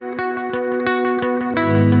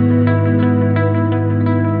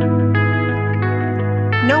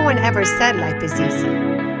No one ever said life is easy,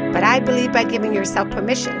 but I believe by giving yourself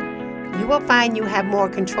permission, you will find you have more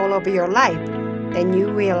control over your life than you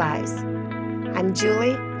realize. I'm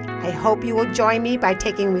Julie. I hope you will join me by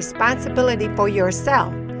taking responsibility for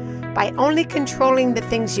yourself, by only controlling the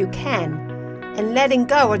things you can and letting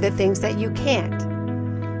go of the things that you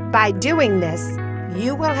can't. By doing this,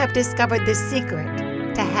 you will have discovered the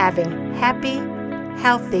secret to having happy,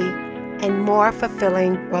 healthy, and more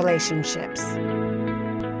fulfilling relationships.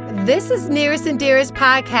 This is Nearest and Dearest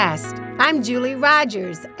Podcast. I'm Julie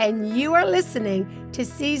Rogers, and you are listening to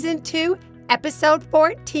Season 2, Episode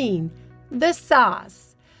 14, The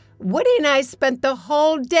Sauce. Woody and I spent the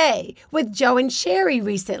whole day with Joe and Sherry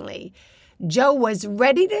recently. Joe was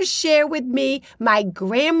ready to share with me my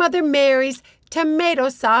grandmother Mary's tomato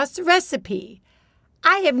sauce recipe.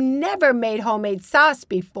 I have never made homemade sauce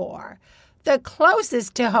before. The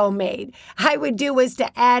closest to homemade I would do was to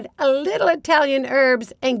add a little Italian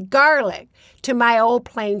herbs and garlic to my old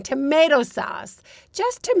plain tomato sauce,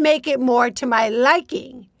 just to make it more to my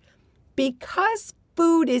liking. Because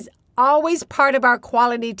food is always part of our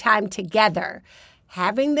quality time together,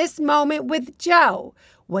 having this moment with Joe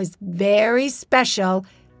was very special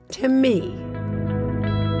to me.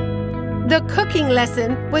 The cooking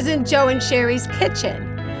lesson was in Joe and Sherry's kitchen.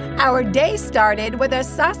 Our day started with a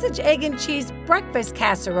sausage, egg, and cheese breakfast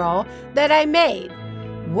casserole that I made.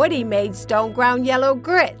 Woody made stone-ground yellow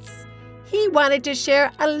grits. He wanted to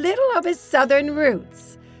share a little of his southern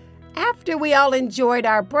roots. After we all enjoyed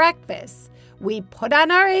our breakfast, we put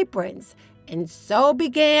on our aprons, and so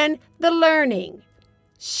began the learning.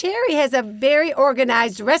 Sherry has a very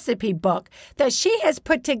organized recipe book that she has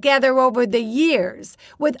put together over the years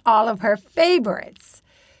with all of her favorites.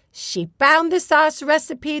 She found the sauce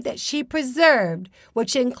recipe that she preserved,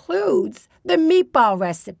 which includes the meatball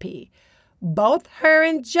recipe. Both her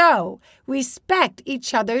and Joe respect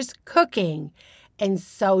each other's cooking, and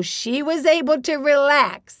so she was able to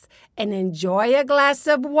relax and enjoy a glass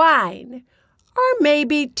of wine, or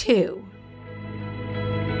maybe two.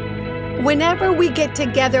 Whenever we get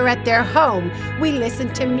together at their home, we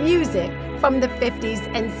listen to music from the 50s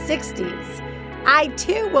and 60s. I,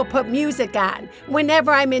 too, will put music on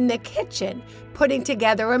whenever I'm in the kitchen putting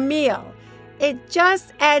together a meal. It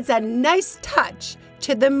just adds a nice touch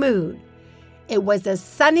to the mood. It was a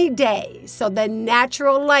sunny day, so the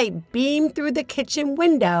natural light beamed through the kitchen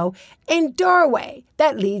window and doorway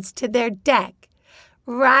that leads to their deck.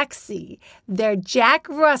 Roxy, their Jack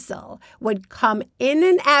Russell, would come in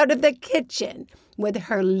and out of the kitchen with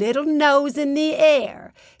her little nose in the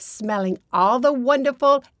air, smelling all the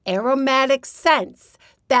wonderful aromatic scents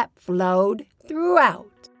that flowed throughout.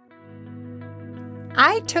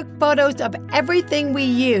 I took photos of everything we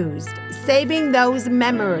used, saving those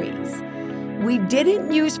memories. We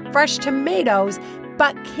didn't use fresh tomatoes,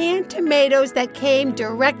 but canned tomatoes that came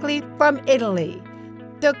directly from Italy.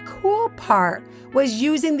 The cool part was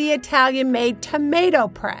using the Italian-made tomato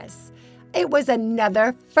press. It was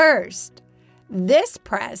another first. This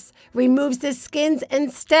press removes the skins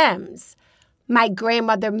and stems. My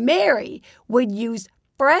grandmother Mary would use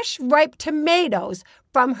fresh, ripe tomatoes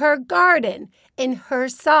from her garden in her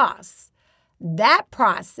sauce. That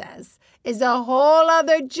process is a whole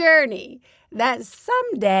other journey that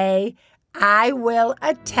someday I will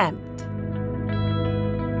attempt.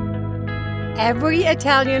 Every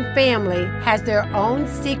Italian family has their own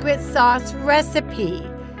secret sauce recipe.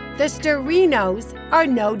 The Storinos are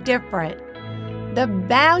no different. The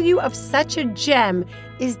value of such a gem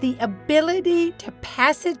is the ability to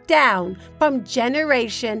pass it down from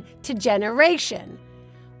generation to generation.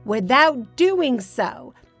 Without doing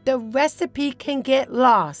so, the recipe can get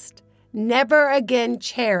lost, never again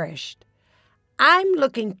cherished. I'm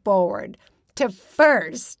looking forward to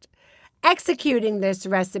first executing this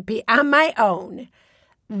recipe on my own,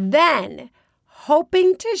 then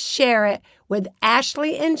hoping to share it with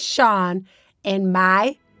Ashley and Sean and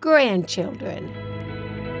my grandchildren.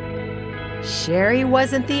 Sherry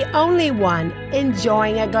wasn't the only one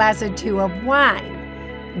enjoying a glass or two of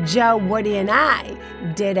wine. Joe, Woody, and I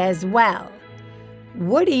did as well.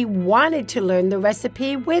 Woody wanted to learn the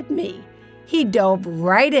recipe with me. He dove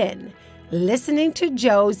right in, listening to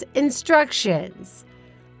Joe's instructions.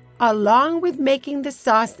 Along with making the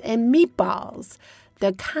sauce and meatballs,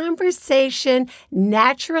 the conversation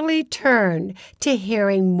naturally turned to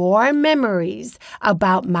hearing more memories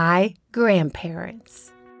about my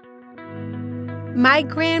grandparents. My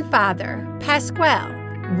grandfather, Pasquale,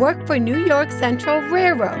 worked for New York Central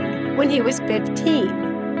Railroad when he was 15.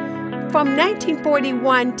 From 1941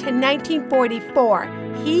 to 1944,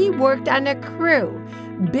 he worked on a crew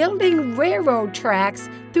building railroad tracks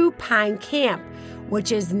through Pine Camp,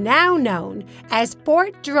 which is now known as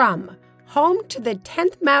Fort Drum, home to the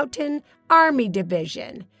 10th Mountain Army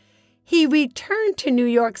Division. He returned to New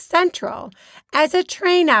York Central as a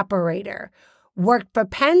train operator, worked for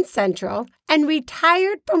Penn Central, and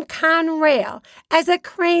retired from Conrail as a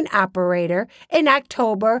crane operator in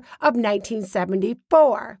October of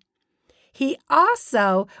 1974. He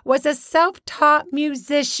also was a self-taught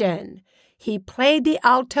musician. He played the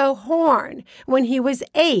alto horn when he was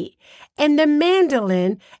 8 and the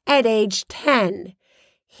mandolin at age 10.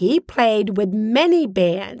 He played with many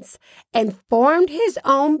bands and formed his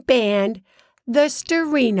own band, the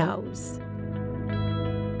Storinos.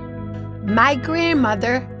 My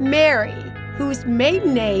grandmother, Mary, whose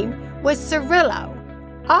maiden name was Cirillo,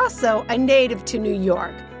 also a native to New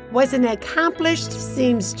York, was an accomplished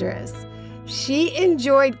seamstress. She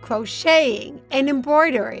enjoyed crocheting and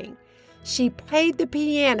embroidering. She played the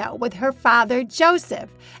piano with her father,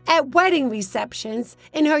 Joseph, at wedding receptions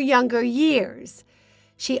in her younger years.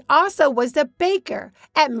 She also was a baker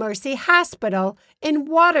at Mercy Hospital in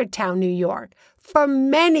Watertown, New York, for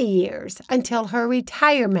many years until her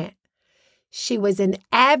retirement. She was an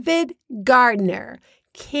avid gardener,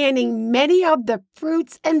 canning many of the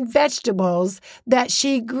fruits and vegetables that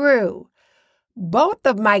she grew. Both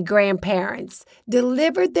of my grandparents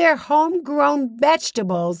delivered their homegrown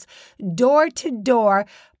vegetables door to door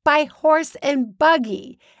by horse and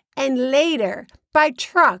buggy, and later by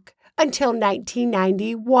truck until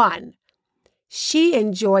 1991. She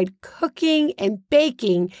enjoyed cooking and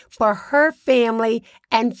baking for her family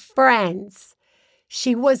and friends.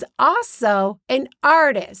 She was also an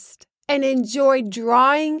artist and enjoyed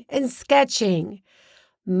drawing and sketching.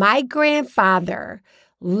 My grandfather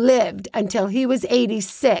lived until he was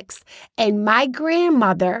 86, and my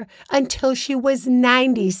grandmother until she was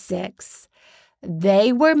 96.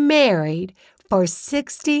 They were married for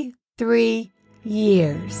 63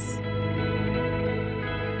 years.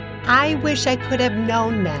 I wish I could have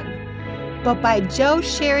known them, but by Joe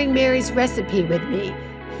sharing Mary's recipe with me,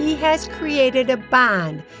 he has created a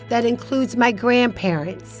bond that includes my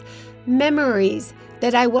grandparents, memories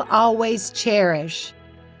that I will always cherish.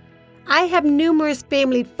 I have numerous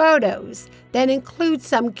family photos that include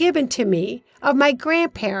some given to me of my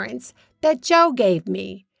grandparents that Joe gave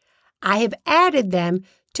me. I have added them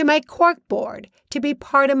to my corkboard to be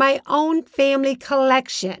part of my own family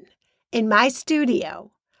collection in my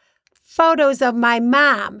studio. Photos of my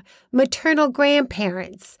mom, maternal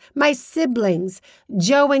grandparents, my siblings,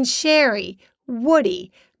 Joe and Sherry,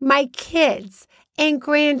 Woody, my kids, and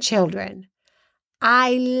grandchildren.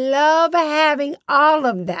 I love having all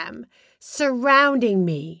of them surrounding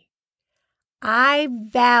me. I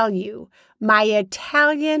value my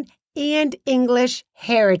Italian and English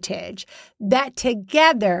heritage that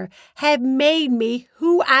together have made me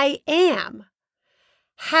who I am.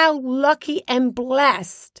 How lucky and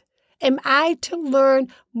blessed am I to learn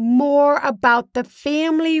more about the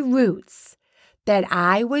family roots that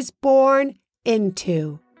I was born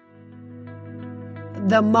into.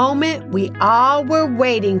 The moment we all were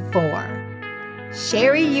waiting for.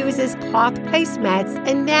 Sherry uses cloth placemats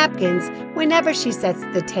and napkins whenever she sets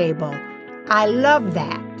the table. I love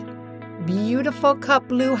that. Beautiful cut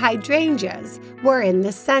blue hydrangeas were in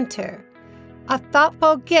the center. A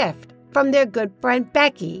thoughtful gift from their good friend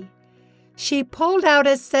Becky. She pulled out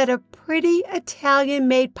a set of pretty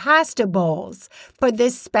Italian-made pasta bowls for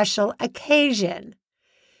this special occasion.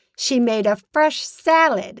 She made a fresh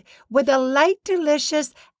salad with a light,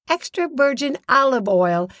 delicious extra virgin olive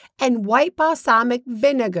oil and white balsamic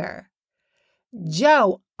vinegar.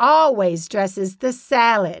 Joe always dresses the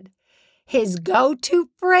salad. His go-to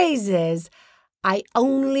phrase is, "I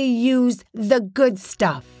only use the good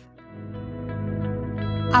stuff."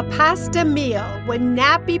 A pasta meal would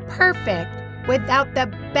not be perfect without the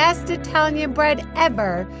best Italian bread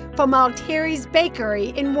ever from Altieri's Bakery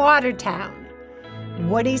in Watertown.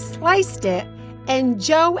 Woody sliced it, and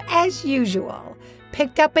Joe, as usual,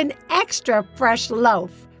 picked up an extra fresh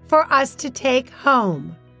loaf for us to take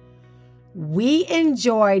home. We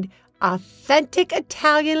enjoyed authentic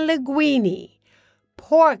Italian linguine,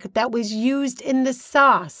 pork that was used in the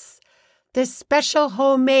sauce, the special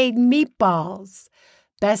homemade meatballs,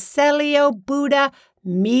 Basilio Buddha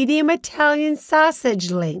medium Italian sausage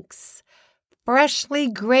links, freshly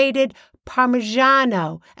grated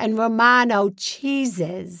Parmigiano and Romano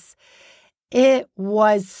cheeses. It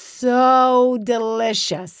was so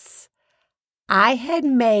delicious. I had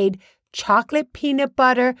made chocolate peanut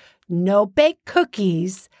butter no-bake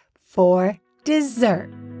cookies for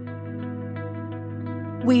dessert.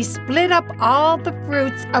 We split up all the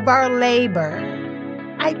fruits of our labor.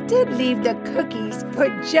 I did leave the cookies for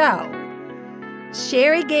Joe.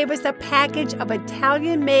 Sherry gave us a package of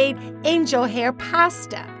Italian-made angel hair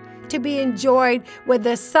pasta to be enjoyed with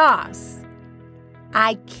the sauce.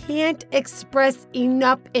 I can't express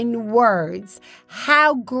enough in words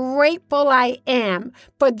how grateful I am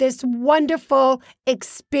for this wonderful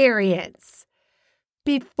experience.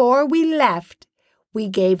 Before we left, we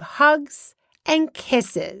gave hugs and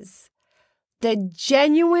kisses. The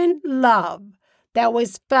genuine love that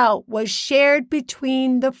was felt was shared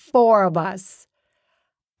between the four of us.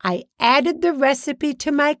 I added the recipe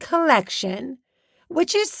to my collection,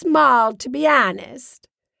 which is small, to be honest.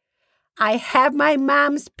 I have my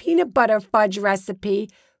mom's peanut butter fudge recipe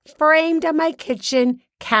framed on my kitchen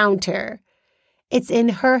counter. It's in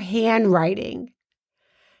her handwriting.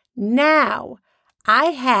 Now, I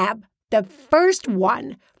have the first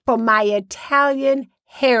one for my Italian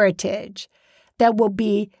heritage that will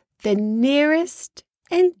be the nearest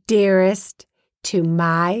and dearest to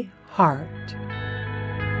my heart.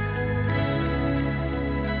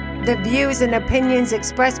 The views and opinions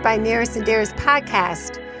expressed by Nearest and Dearest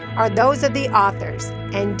Podcast are those of the authors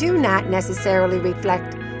and do not necessarily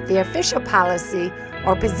reflect the official policy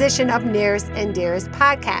or position of Nearest and Dearest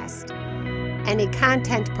Podcast. Any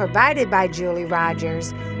content provided by Julie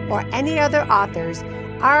Rogers or any other authors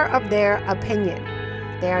are of their opinion.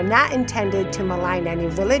 They are not intended to malign any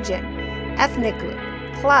religion, ethnic group,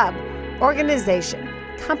 club, organization,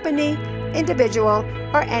 company, individual,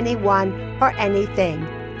 or anyone or anything.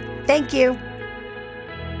 Thank you.